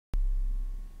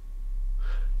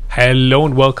Hello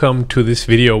and welcome to this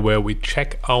video where we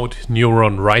check out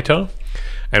Neuronwriter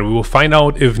and we will find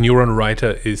out if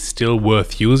Neuronwriter is still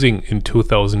worth using in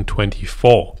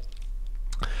 2024.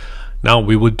 Now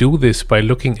we will do this by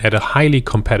looking at a highly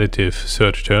competitive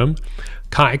search term,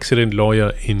 car accident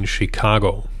lawyer in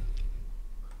Chicago.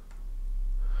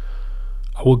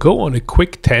 I will go on a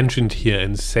quick tangent here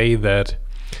and say that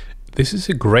this is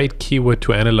a great keyword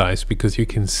to analyze because you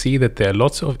can see that there are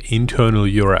lots of internal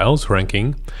URLs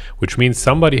ranking, which means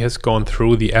somebody has gone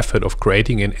through the effort of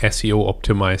creating an SEO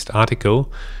optimized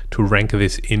article to rank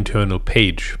this internal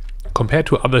page. Compared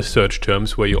to other search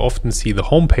terms where you often see the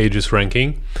home pages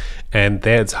ranking, and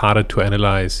there it's harder to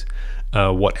analyze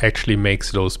what actually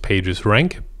makes those pages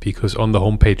rank, because on the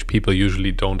home page people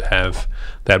usually don't have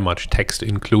that much text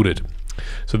included.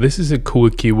 So this is a cool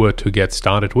keyword to get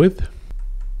started with.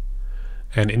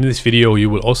 And in this video you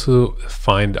will also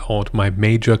find out my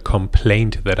major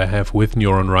complaint that I have with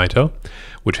Neuronwriter,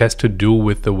 which has to do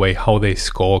with the way how they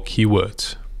score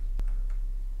keywords.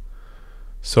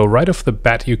 So right off the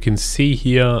bat you can see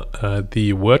here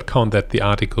the word count that the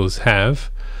articles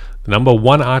have. The number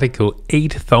one article,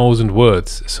 8,000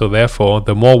 words. So therefore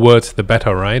the more words the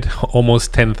better, right?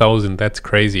 Almost 10,000, that's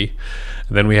crazy.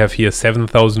 And then we have here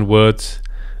 7,000 words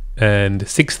and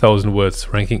 6,000 words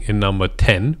ranking in number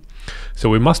 10. So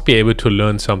we must be able to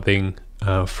learn something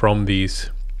from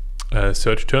these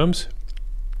search terms.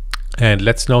 And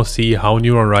let's now see how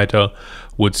Neuronwriter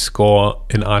would score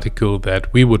an article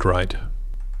that we would write.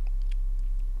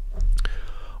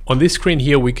 On this screen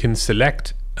here we can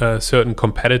select certain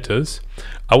competitors.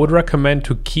 I would recommend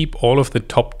to keep all of the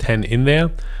top 10 in there,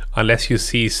 unless you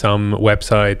see some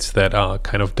websites that are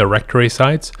kind of directory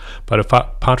sites. But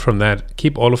apart from that,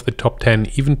 keep all of the top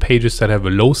 10, even pages that have a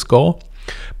low score,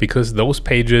 because those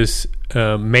pages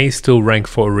may still rank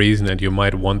for a reason and you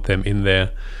might want them in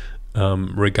there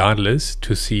regardless,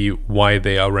 to see why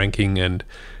they are ranking and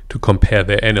to compare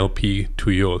their NLP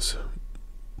to yours.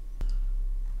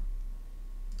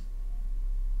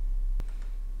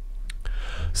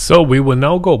 So we will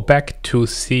now go back to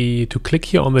click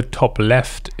here on the top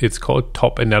left. It's called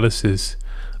top analysis.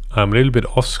 I'm a little bit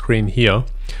off screen here.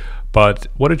 But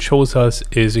what it shows us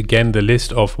is again the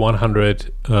list of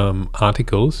 100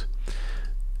 articles.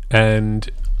 And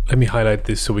let me highlight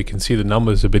this so we can see the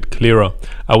numbers a bit clearer.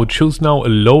 I would choose now a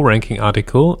low ranking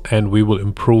article and we will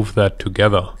improve that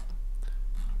together.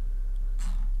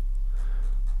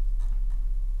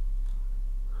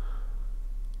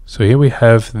 So here we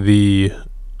have the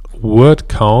word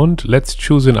count. Let's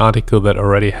choose an article that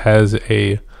already has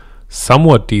a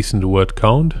somewhat decent word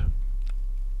count.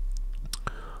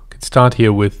 Start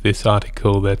here with this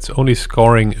article that's only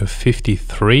scoring a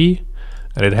 53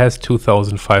 and it has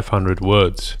 2,500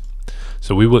 words.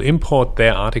 So we will import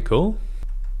their article.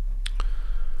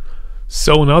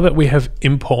 So now that we have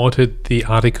imported the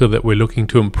article that we're looking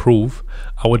to improve,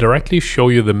 I will directly show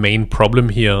you the main problem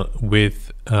here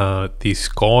with the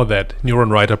score that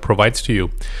Neuronwriter provides to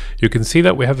you. You can see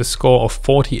that we have a score of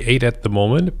 48 at the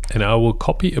moment, and I will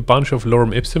copy a bunch of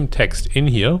lorem ipsum text in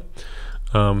here.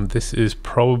 This is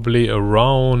probably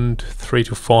around 300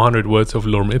 to 400 words of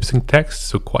lorem ipsum text,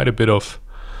 so quite a bit of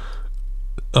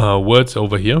words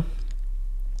over here.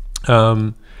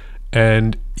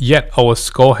 And yet our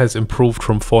score has improved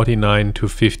from 49 to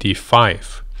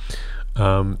 55.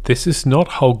 This is not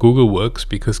how Google works,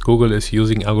 because Google is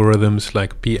using algorithms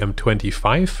like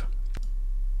BM25.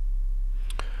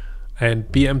 And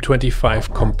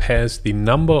BM25 compares the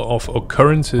number of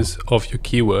occurrences of your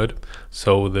keyword,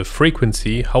 so the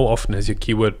frequency, how often has your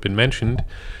keyword been mentioned,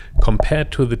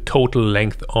 compared to the total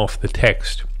length of the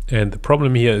text. And the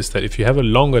problem here is that if you have a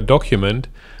longer document,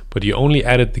 but you only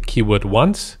added the keyword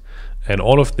once, and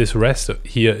all of this rest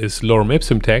here is lorem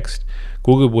ipsum text,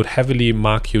 Google would heavily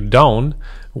mark you down,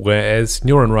 whereas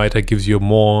Neuronwriter gives you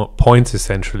more points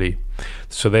essentially.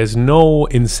 So there's no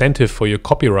incentive for your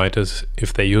copywriters,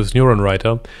 if they use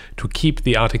Neuronwriter, to keep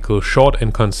the article short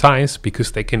and concise,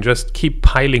 because they can just keep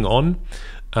piling on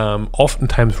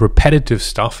oftentimes repetitive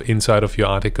stuff inside of your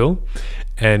article,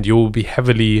 and you will be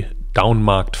heavily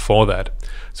downmarked for that.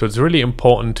 So it's really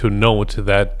important to note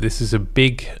that this is a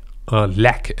big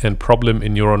lack and problem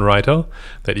in Neuronwriter,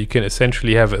 that you can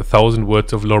essentially have 1,000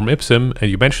 words of lorem ipsum and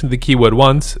you mention the keyword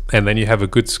once and then you have a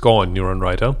good score in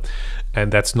Neuronwriter,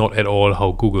 and that's not at all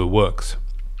how Google works.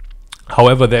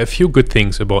 However, there are a few good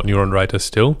things about Neuronwriter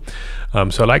still.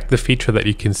 So I like the feature that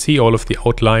you can see all of the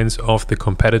outlines of the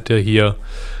competitor here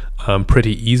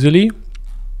pretty easily.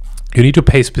 You need to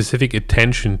pay specific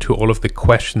attention to all of the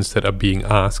questions that are being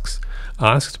asked,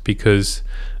 because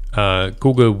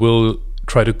Google will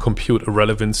try to compute a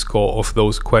relevance score of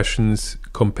those questions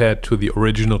compared to the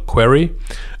original query,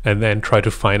 and then try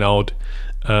to find out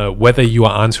whether you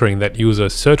are answering that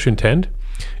user's search intent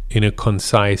in a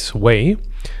concise way.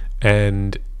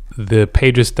 And the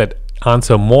pages that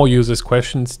answer more users'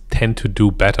 questions tend to do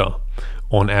better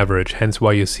on average, hence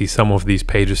why you see some of these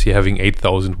pages here having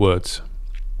 8,000 words.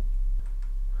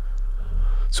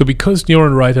 So because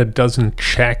Neuronwriter doesn't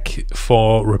check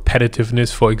for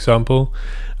repetitiveness, for example,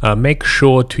 make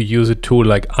sure to use a tool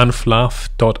like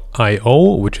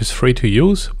unfluff.io, which is free to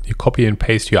use. You copy and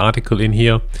paste your article in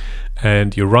here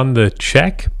and you run the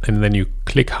check, and then you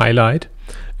click highlight.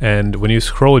 And when you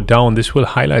scroll down, this will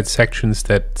highlight sections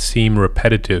that seem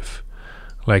repetitive.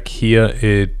 Like here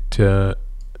it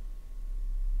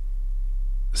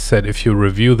said, if you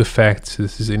review the facts,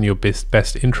 this is in your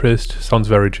best interest. Sounds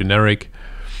very generic.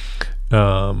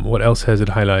 What else has it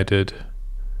highlighted?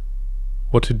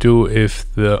 What to do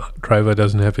if the driver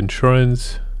doesn't have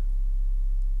insurance.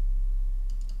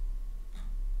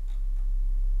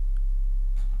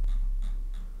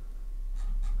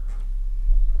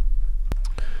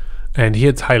 And here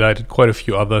it's highlighted quite a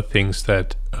few other things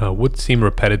that would seem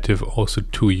repetitive also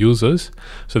to users.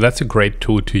 So that's a great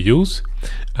tool to use.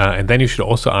 And then you should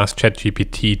also ask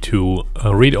ChatGPT to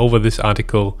read over this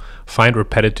article, find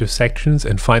repetitive sections,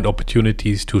 and find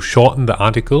opportunities to shorten the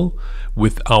article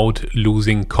without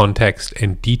losing context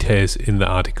and details in the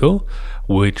article,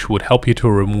 which would help you to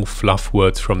remove fluff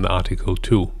words from the article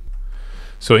too.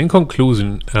 So in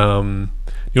conclusion,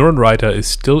 Neuronwriter is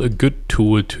still a good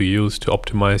tool to use to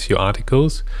optimize your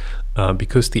articles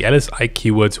because the LSI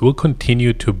keywords will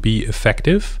continue to be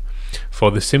effective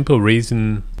for the simple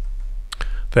reason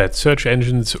that search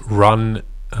engines run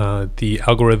the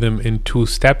algorithm in two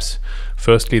steps.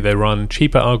 Firstly, they run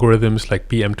cheaper algorithms like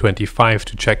BM25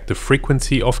 to check the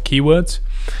frequency of keywords,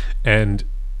 and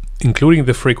including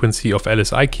the frequency of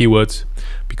LSI keywords,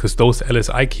 because those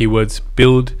LSI keywords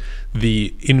build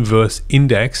the inverse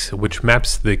index, which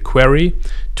maps the query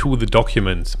to the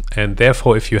document. And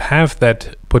therefore, if you have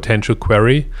that potential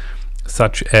query,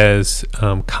 such as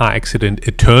car accident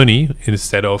attorney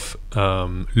instead of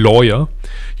lawyer,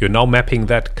 you're now mapping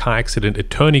that car accident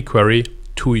attorney query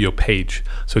to your page.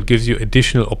 So it gives you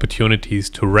additional opportunities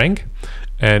to rank.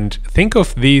 And think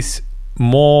of these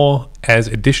more as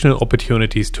additional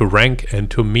opportunities to rank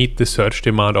and to meet the search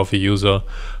demand of a user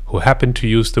who happen to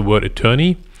use the word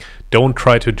attorney. Don't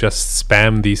try to just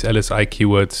spam these LSI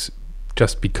keywords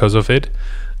just because of it.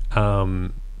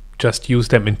 Just use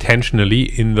them intentionally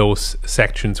in those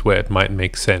sections where it might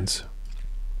make sense.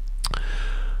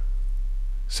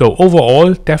 So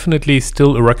overall, definitely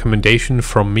still a recommendation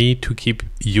from me to keep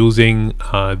using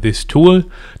this tool.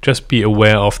 Just be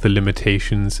aware of the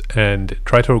limitations and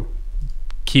try to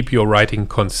keep your writing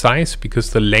concise,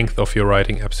 because the length of your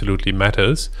writing absolutely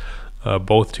matters,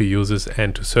 both to users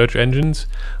and to search engines,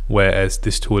 whereas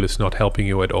this tool is not helping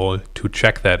you at all to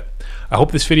check that. I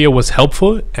hope this video was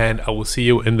helpful, and I will see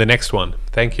you in the next one.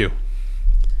 Thank you.